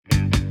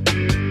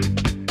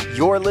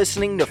You're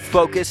listening to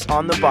Focus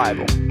on the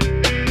Bible.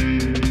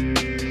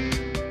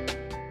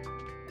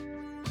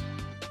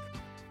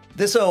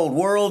 This old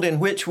world in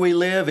which we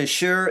live is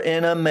sure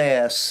in a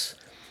mess.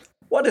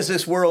 What does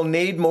this world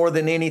need more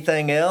than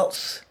anything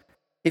else?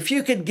 If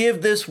you could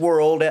give this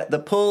world at the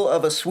pull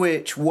of a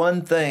switch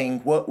one thing,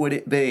 what would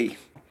it be?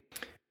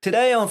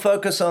 Today on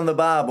Focus on the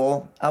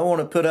Bible, I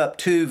want to put up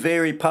two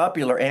very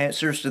popular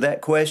answers to that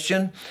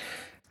question,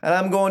 and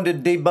I'm going to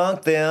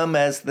debunk them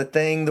as the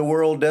thing the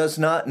world does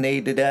not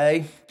need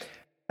today,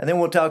 and then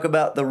we'll talk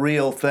about the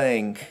real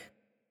thing.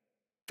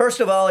 First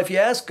of all, if you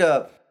ask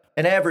an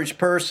average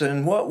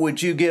person, what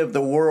would you give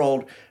the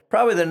world?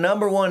 Probably the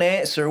number one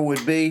answer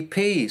would be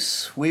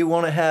peace. We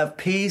want to have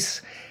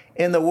peace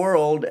in the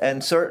world,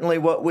 and certainly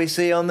what we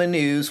see on the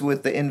news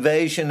with the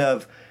invasion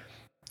of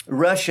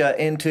Russia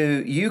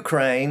into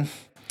Ukraine,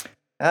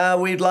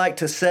 we'd like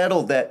to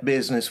settle that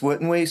business,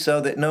 wouldn't we, so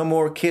that no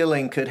more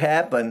killing could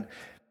happen.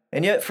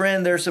 And yet,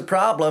 friend, there's a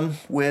problem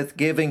with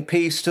giving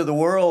peace to the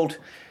world.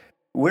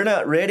 We're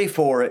not ready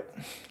for it.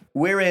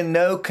 We're in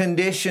no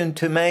condition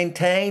to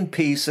maintain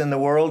peace in the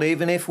world,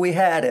 even if we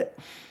had it.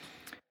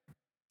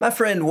 My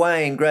friend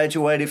Wayne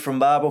graduated from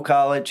Bible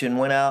college and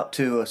went out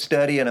to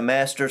study in a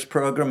master's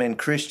program in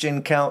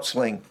Christian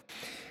counseling.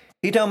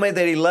 He told me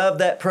that he loved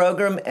that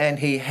program and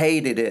he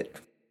hated it.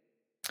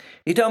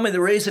 He told me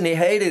the reason he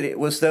hated it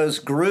was those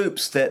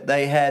groups that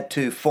they had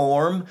to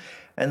form,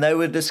 and they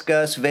would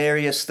discuss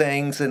various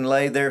things and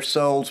lay their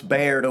souls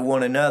bare to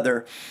one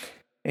another.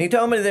 And he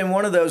told me that in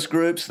one of those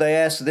groups they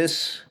asked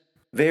this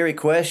very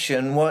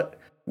question: what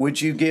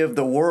would you give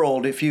the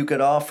world if you could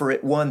offer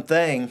it one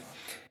thing?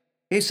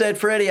 He said,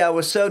 Freddie, I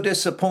was so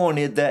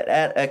disappointed that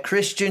at a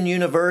Christian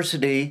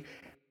university,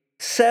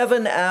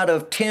 7 out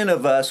of 10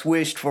 of us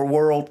wished for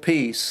world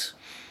peace.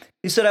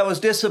 He said, I was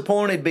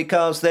disappointed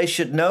because they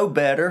should know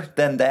better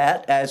than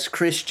that as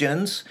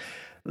Christians.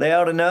 They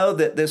ought to know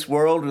that this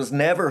world was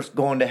never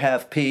going to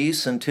have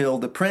peace until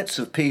the Prince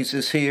of Peace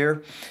is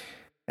here.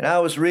 And I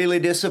was really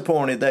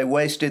disappointed they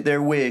wasted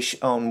their wish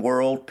on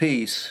world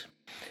peace.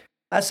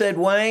 I said,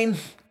 Wayne,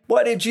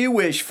 what did you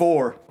wish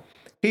for?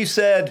 He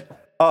said,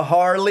 a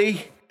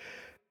Harley.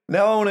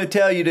 Now I want to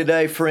tell you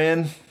today,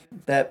 friend,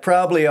 that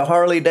probably a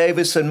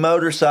Harley-Davidson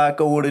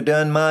motorcycle would have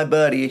done my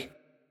buddy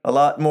a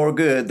lot more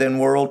good than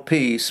world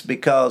peace,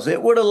 because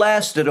it would have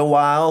lasted a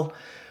while.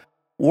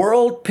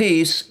 World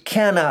peace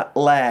cannot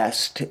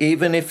last,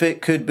 even if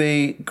it could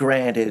be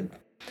granted.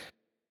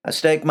 I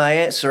stake my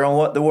answer on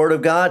what the Word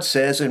of God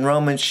says in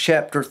Romans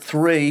chapter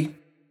 3.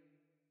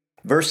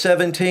 Verse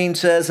 17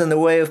 says, in the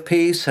way of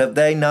peace have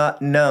they not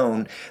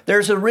known.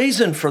 There's a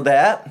reason for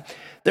that.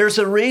 There's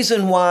a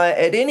reason why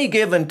at any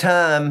given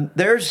time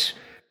there's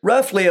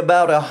roughly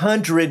about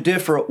 100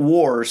 different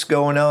wars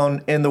going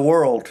on in the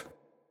world.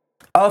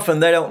 Often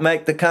they don't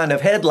make the kind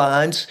of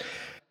headlines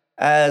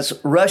as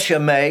Russia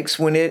makes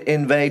when it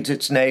invades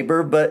its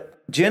neighbor,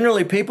 but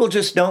generally people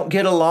just don't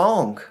get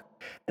along.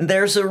 And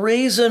there's a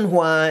reason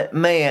why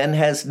man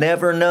has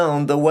never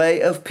known the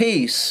way of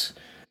peace.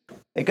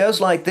 It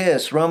goes like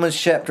this, Romans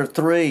chapter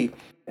 3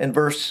 and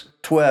verse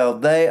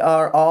 12. They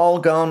are all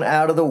gone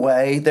out of the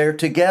way. They're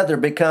together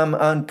become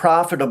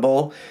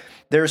unprofitable.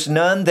 There's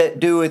none that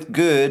doeth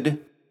good,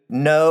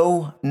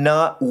 no,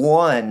 not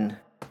one.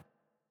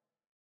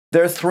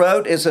 Their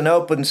throat is an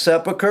open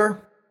sepulchre.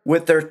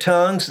 With their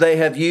tongues they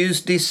have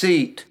used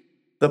deceit.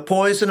 The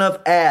poison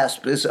of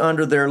asp is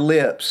under their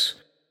lips,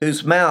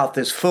 whose mouth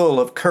is full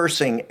of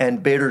cursing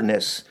and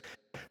bitterness.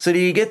 So do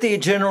you get the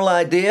general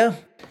idea?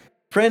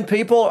 Friend,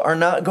 people are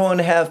not going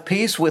to have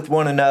peace with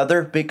one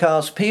another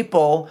because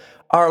people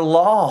are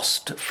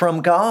lost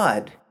from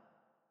God.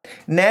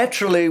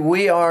 Naturally,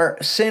 we are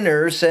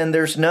sinners, and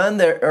there's none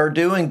that are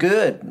doing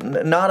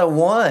good, not a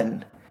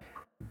one.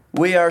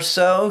 We are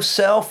so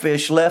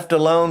selfish, left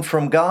alone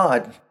from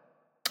God.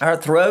 Our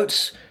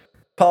throats,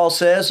 Paul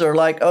says, are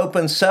like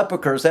open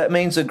sepulchres. That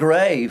means a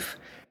grave.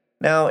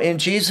 Now, in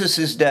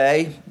Jesus'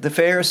 day, the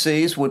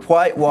Pharisees would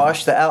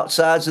whitewash the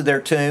outsides of their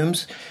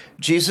tombs.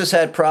 Jesus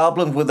had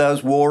problems with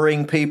those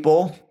warring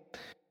people.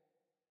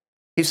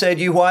 He said,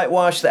 you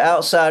whitewash the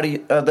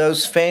outside of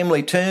those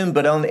family tombs,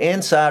 but on the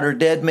inside are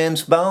dead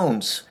men's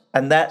bones.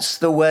 And that's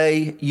the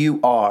way you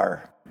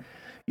are.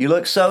 You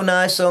look so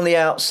nice on the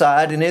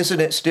outside, and isn't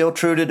it still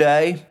true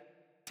today?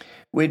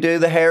 We do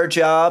the hair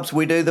jobs,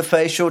 we do the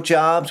facial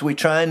jobs, we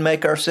try and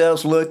make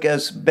ourselves look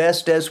as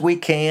best as we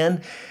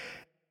can,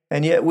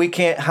 and yet we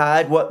can't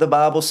hide what the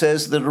Bible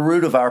says is the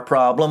root of our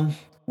problem.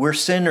 We're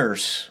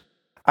sinners.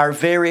 Our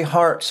very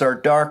hearts are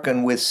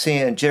darkened with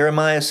sin.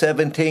 Jeremiah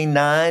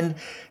 17:9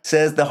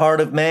 says the heart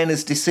of man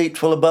is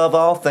deceitful above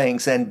all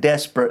things and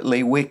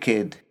desperately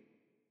wicked.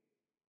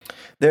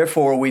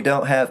 Therefore, we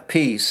don't have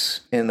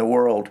peace in the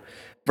world.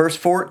 Verse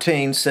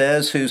 14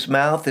 says, whose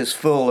mouth is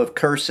full of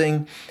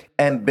cursing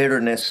and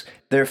bitterness.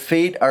 Their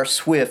feet are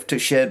swift to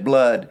shed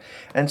blood.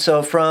 And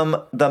so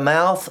from the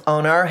mouth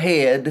on our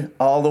head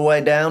all the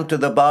way down to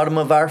the bottom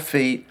of our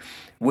feet,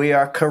 we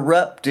are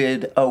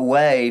corrupted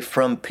away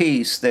from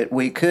peace that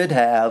we could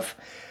have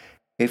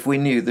if we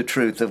knew the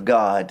truth of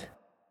God.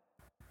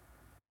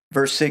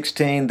 Verse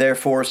 16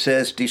 therefore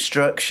says,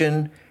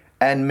 destruction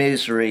and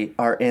misery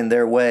are in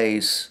their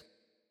ways,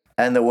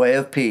 and the way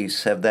of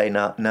peace have they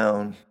not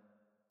known.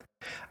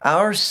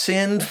 Our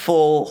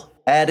sinful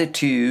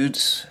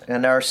attitudes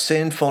and our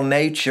sinful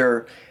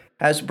nature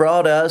has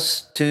brought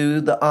us to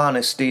the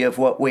honesty of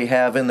what we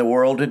have in the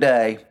world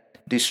today: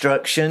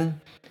 destruction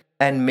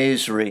and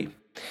misery.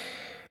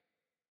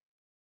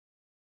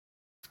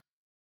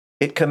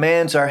 It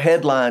commands our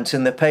headlines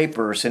in the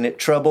papers, and it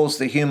troubles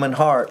the human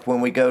heart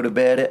when we go to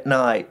bed at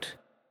night.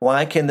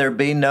 Why can there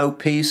be no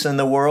peace in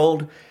the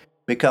world?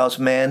 Because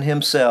man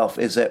himself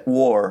is at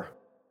war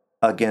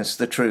against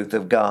the truth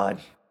of God.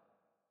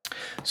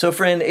 So,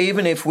 friend,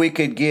 even if we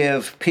could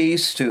give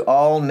peace to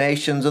all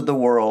nations of the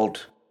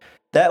world,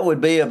 that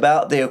would be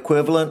about the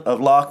equivalent of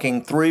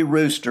locking 3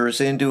 roosters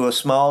into a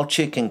small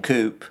chicken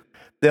coop.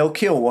 They'll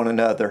kill one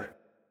another.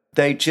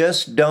 They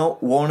just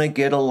don't want to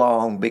get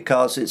along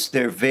because it's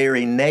their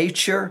very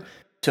nature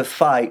to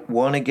fight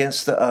one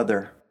against the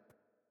other.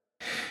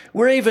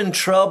 We're even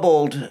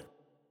troubled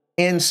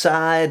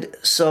inside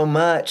so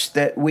much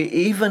that we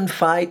even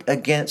fight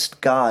against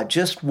God.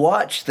 Just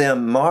watch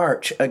them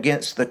march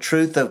against the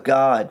truth of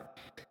God.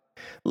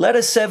 Let a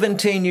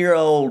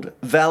 17-year-old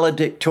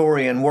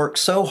valedictorian work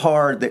so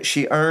hard that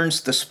she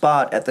earns the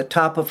spot at the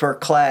top of her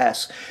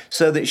class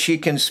so that she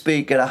can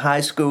speak at a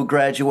high school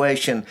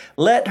graduation.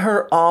 Let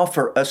her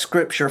offer a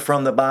scripture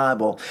from the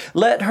Bible.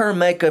 Let her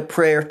make a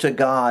prayer to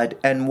God,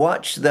 and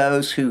watch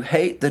those who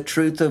hate the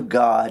truth of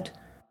God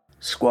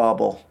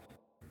squabble.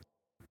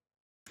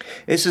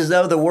 It's as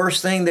though the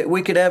worst thing that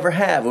we could ever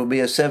have would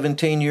be a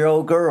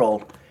 17-year-old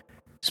girl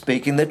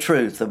speaking the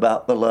truth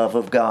about the love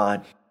of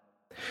God.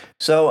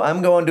 So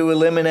I'm going to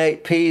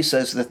eliminate peace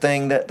as the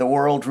thing that the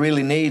world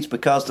really needs,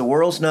 because the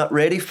world's not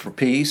ready for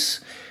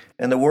peace,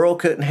 and the world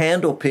couldn't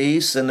handle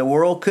peace, and the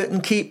world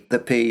couldn't keep the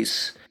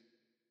peace,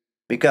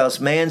 because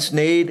man's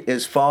need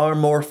is far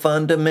more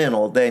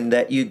fundamental than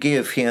that you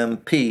give him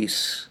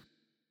peace.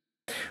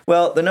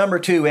 Well, the number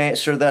 2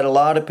 answer that a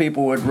lot of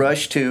people would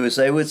rush to is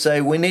they would say,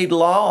 we need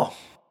law.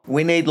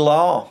 We need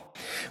law.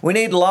 We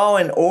need law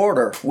and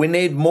order. We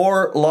need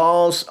more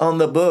laws on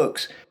the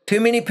books. Too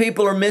many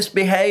people are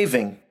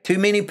misbehaving. Too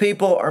many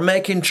people are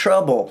making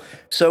trouble.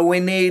 So we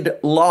need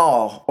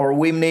law, or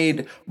we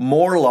need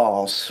more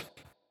laws.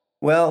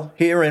 Well,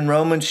 here in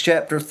Romans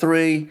chapter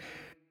 3,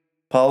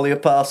 Paul the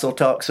Apostle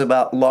talks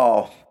about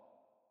law.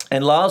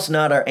 And law's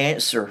not our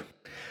answer.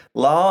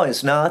 Law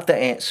is not the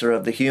answer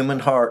of the human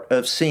heart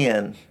of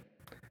sin.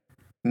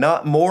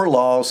 Not more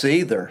laws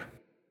either.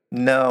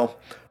 No,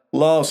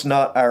 law's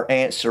not our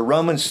answer.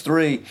 Romans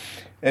 3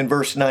 and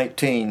verse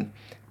 19.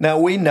 Now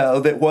we know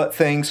that what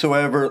things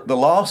soever the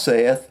law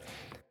saith,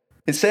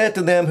 it saith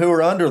to them who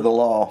are under the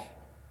law,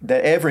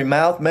 that every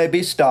mouth may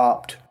be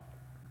stopped,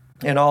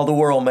 and all the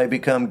world may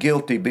become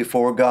guilty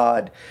before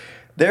God.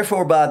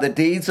 Therefore by the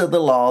deeds of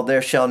the law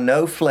there shall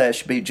no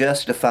flesh be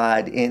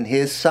justified in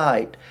his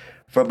sight,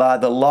 for by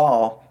the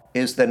law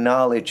is the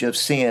knowledge of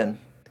sin.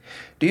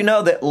 Do you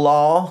know that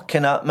law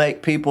cannot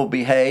make people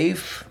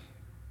behave?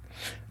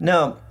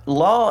 No,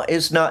 law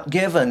is not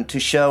given to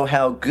show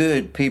how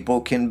good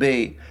people can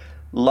be.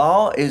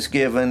 Law is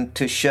given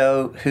to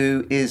show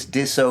who is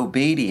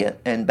disobedient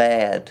and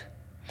bad.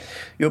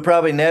 You'll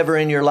probably never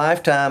in your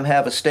lifetime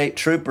have a state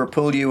trooper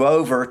pull you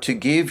over to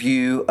give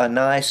you a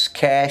nice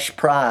cash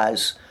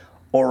prize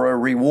or a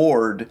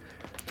reward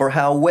for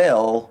how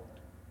well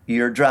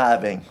you're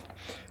driving.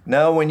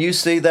 No, when you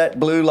see that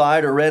blue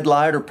light or red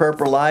light or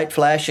purple light,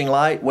 flashing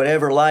light,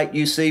 whatever light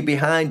you see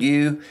behind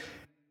you,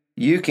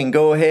 you can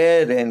go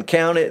ahead and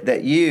count it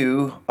that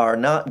you are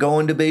not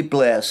going to be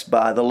blessed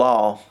by the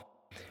law.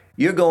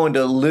 You're going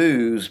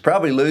to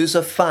probably lose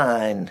a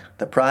fine,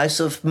 the price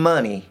of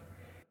money.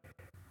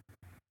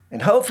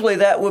 And hopefully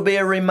that will be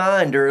a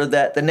reminder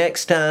that the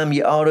next time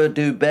you ought to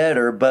do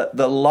better, but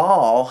the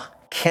law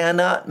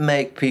cannot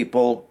make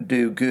people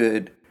do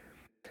good.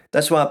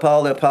 That's why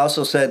Paul the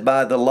Apostle said,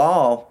 by the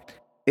law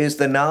is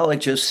the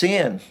knowledge of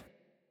sin.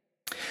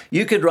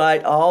 You could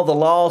write all the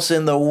laws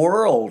in the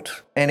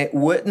world, and it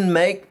wouldn't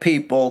make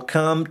people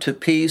come to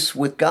peace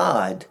with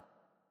God,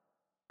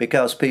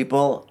 because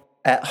people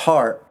at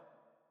heart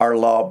are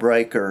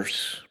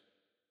lawbreakers.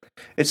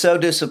 It's so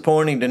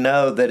disappointing to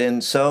know that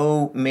in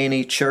so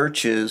many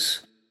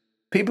churches,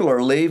 people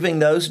are leaving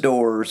those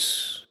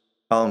doors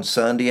on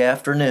Sunday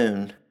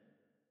afternoon,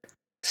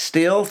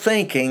 still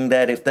thinking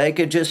that if they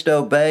could just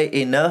obey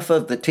enough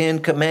of the 10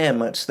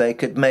 Commandments, they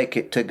could make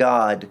it to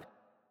God.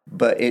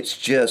 But it's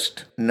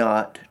just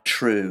not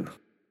true.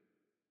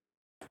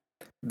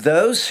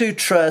 Those who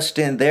trust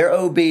in their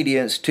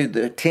obedience to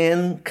the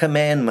 10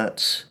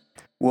 Commandments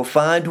will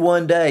find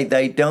one day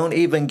they don't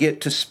even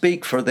get to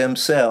speak for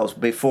themselves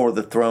before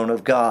the throne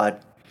of God.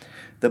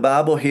 The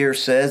Bible here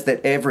says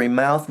that every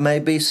mouth may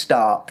be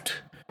stopped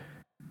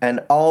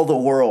and all the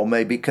world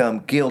may become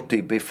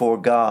guilty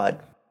before God.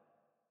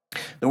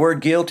 The word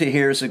guilty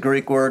here is the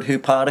Greek word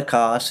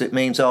hupotakos. It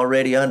means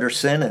already under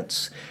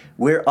sentence.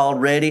 We're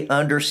already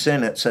under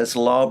sentence as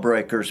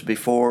lawbreakers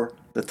before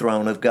the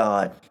throne of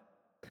God.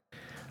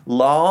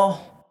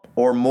 Law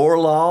or more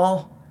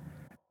law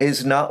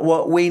is not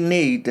what we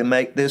need to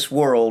make this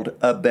world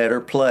a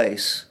better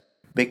place,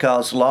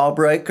 because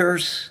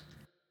lawbreakers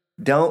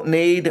don't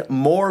need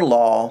more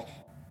law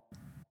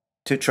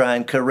to try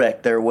and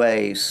correct their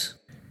ways.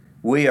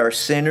 We are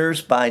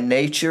sinners by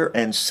nature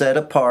and set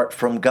apart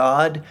from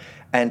God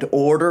and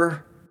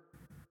order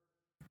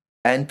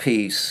and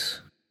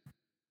peace.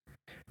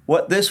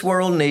 What this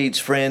world needs,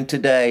 friend,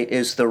 today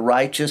is the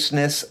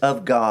righteousness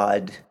of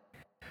God.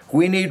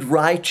 We need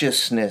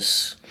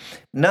righteousness,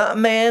 not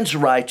man's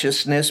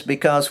righteousness,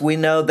 because we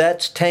know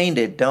that's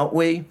tainted, don't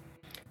we?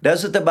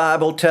 Doesn't the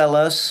Bible tell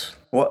us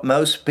what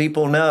most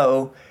people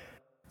know,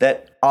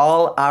 that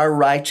all our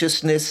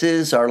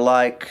righteousnesses are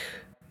like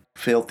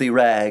filthy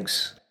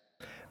rags?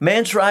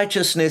 Man's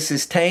righteousness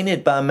is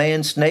tainted by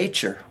man's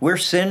nature. We're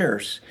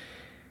sinners.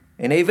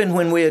 And even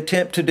when we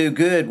attempt to do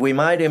good, we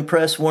might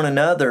impress one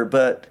another,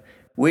 but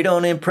we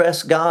don't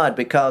impress God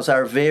because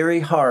our very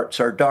hearts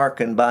are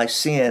darkened by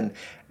sin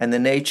and the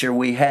nature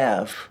we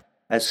have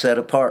as set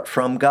apart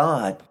from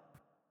God.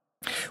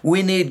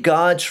 We need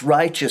God's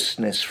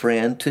righteousness,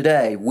 friend,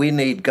 today. We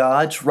need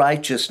God's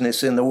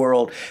righteousness in the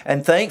world.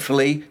 And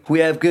thankfully, we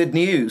have good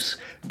news.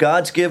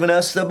 God's given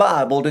us the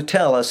Bible to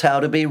tell us how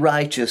to be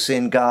righteous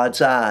in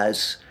God's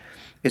eyes.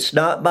 It's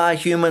not by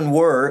human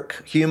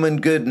work,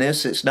 human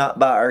goodness. It's not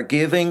by our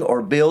giving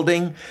or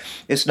building.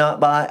 It's not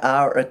by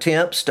our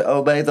attempts to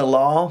obey the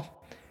law.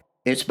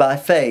 It's by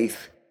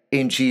faith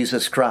in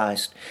Jesus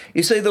Christ.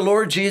 You see, the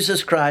Lord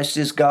Jesus Christ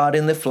is God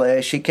in the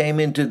flesh. He came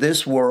into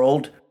this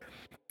world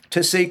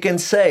to seek and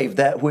save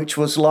that which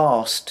was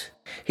lost.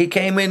 He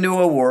came into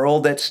a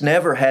world that's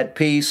never had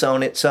peace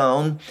on its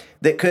own,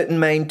 that couldn't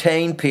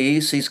maintain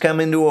peace. He's come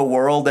into a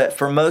world that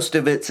for most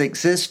of its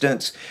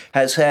existence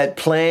has had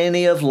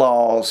plenty of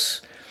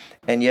laws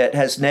and yet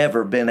has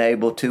never been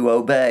able to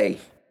obey.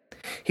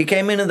 He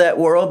came into that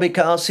world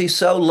because he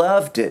so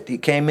loved it. He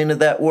came into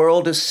that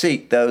world to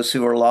seek those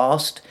who are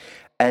lost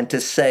and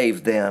to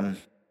save them.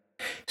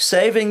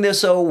 Saving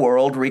this old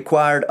world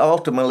required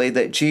ultimately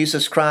that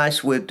Jesus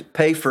Christ would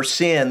pay for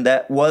sin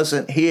that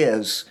wasn't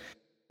his.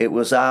 It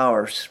was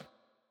ours.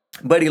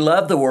 But he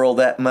loved the world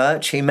that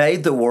much. He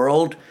made the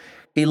world.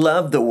 He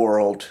loved the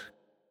world.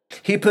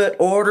 He put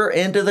order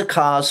into the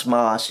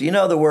cosmos. You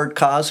know, the word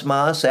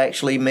cosmos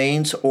actually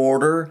means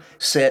order,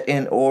 set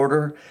in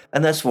order.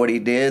 And that's what he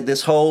did.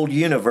 This whole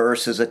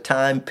universe is a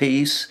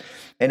timepiece,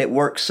 and it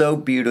works so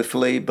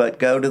beautifully. But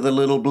go to the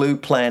little blue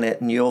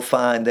planet, and you'll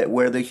find that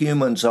where the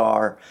humans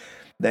are,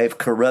 they've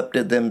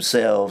corrupted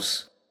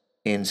themselves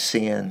in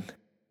sin.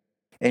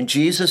 And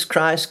Jesus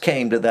Christ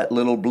came to that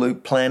little blue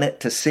planet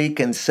to seek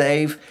and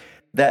save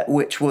that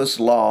which was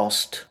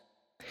lost.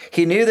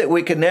 He knew that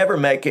we could never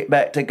make it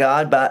back to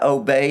God by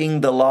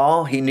obeying the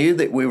law. He knew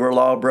that we were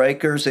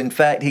lawbreakers. In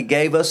fact, he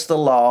gave us the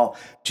law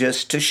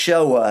just to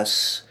show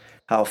us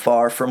how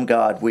far from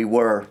God we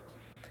were.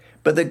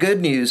 But the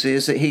good news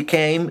is that he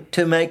came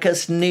to make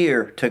us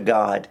near to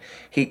God.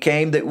 He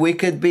came that we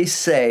could be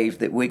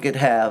saved, that we could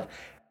have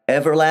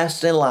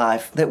everlasting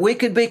life, that we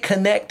could be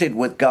connected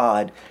with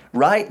God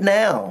right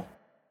now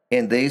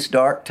in these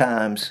dark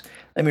times.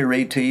 Let me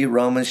read to you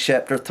Romans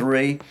chapter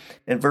 3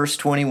 and verse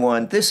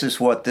 21. This is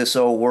what this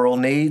old world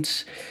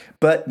needs.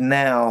 But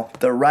now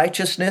the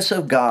righteousness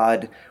of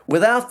God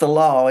without the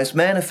law is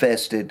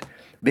manifested,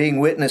 being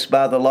witnessed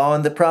by the law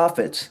and the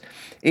prophets,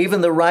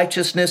 even the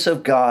righteousness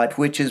of God,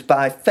 which is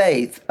by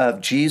faith of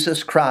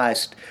Jesus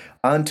Christ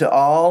unto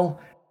all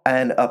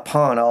and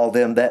upon all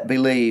them that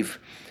believe.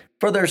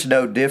 For there's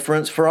no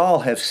difference, for all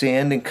have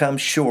sinned and come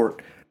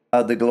short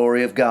of the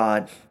glory of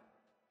God.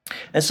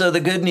 And so the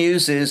good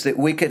news is that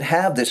we could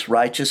have this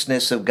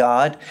righteousness of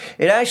God.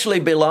 It actually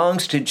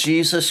belongs to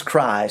Jesus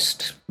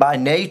Christ. By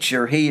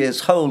nature, he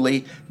is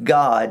holy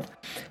God.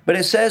 But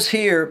it says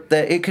here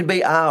that it could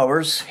be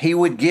ours. He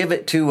would give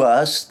it to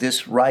us,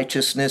 this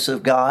righteousness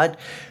of God.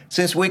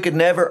 Since we could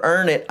never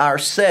earn it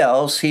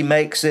ourselves, he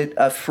makes it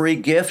a free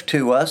gift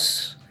to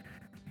us.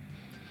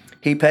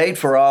 He paid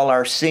for all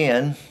our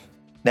sin.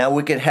 Now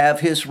we could have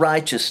his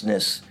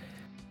righteousness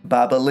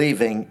by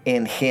believing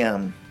in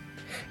him.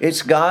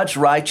 It's God's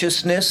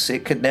righteousness.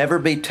 It could never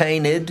be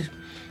tainted.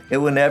 It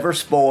will never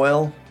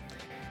spoil.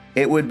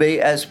 It would be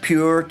as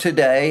pure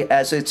today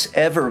as it's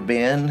ever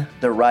been,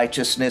 the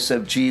righteousness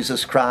of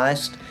Jesus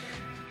Christ.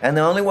 And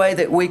the only way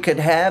that we could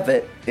have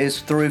it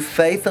is through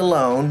faith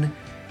alone,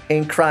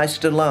 in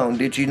Christ alone.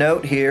 Did you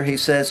note here, he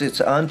says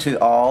it's unto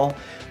all.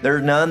 There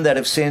are none that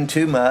have sinned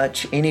too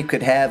much. Any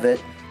could have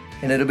it,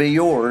 and it'll be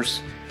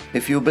yours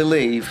if you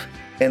believe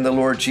in the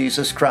Lord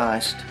Jesus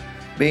Christ,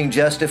 being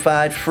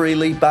justified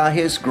freely by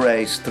his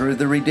grace through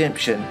the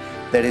redemption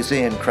that is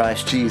in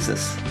Christ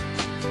Jesus.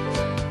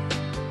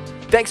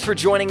 Thanks for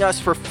joining us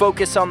for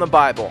Focus on the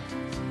Bible.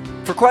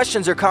 For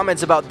questions or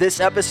comments about this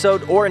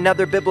episode or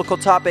another biblical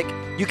topic,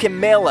 you can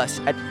mail us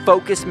at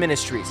Focus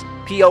Ministries,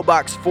 P.O.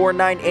 Box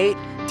 498,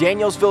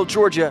 Danielsville,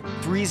 Georgia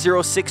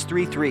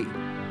 30633.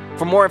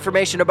 For more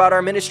information about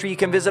our ministry, you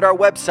can visit our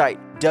website,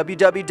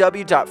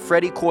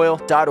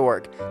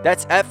 www.freddiecoyle.org.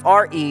 That's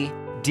FREDDIE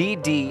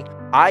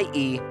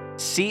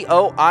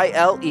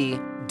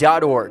coile.org.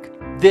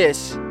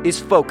 This is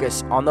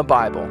Focus on the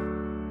Bible.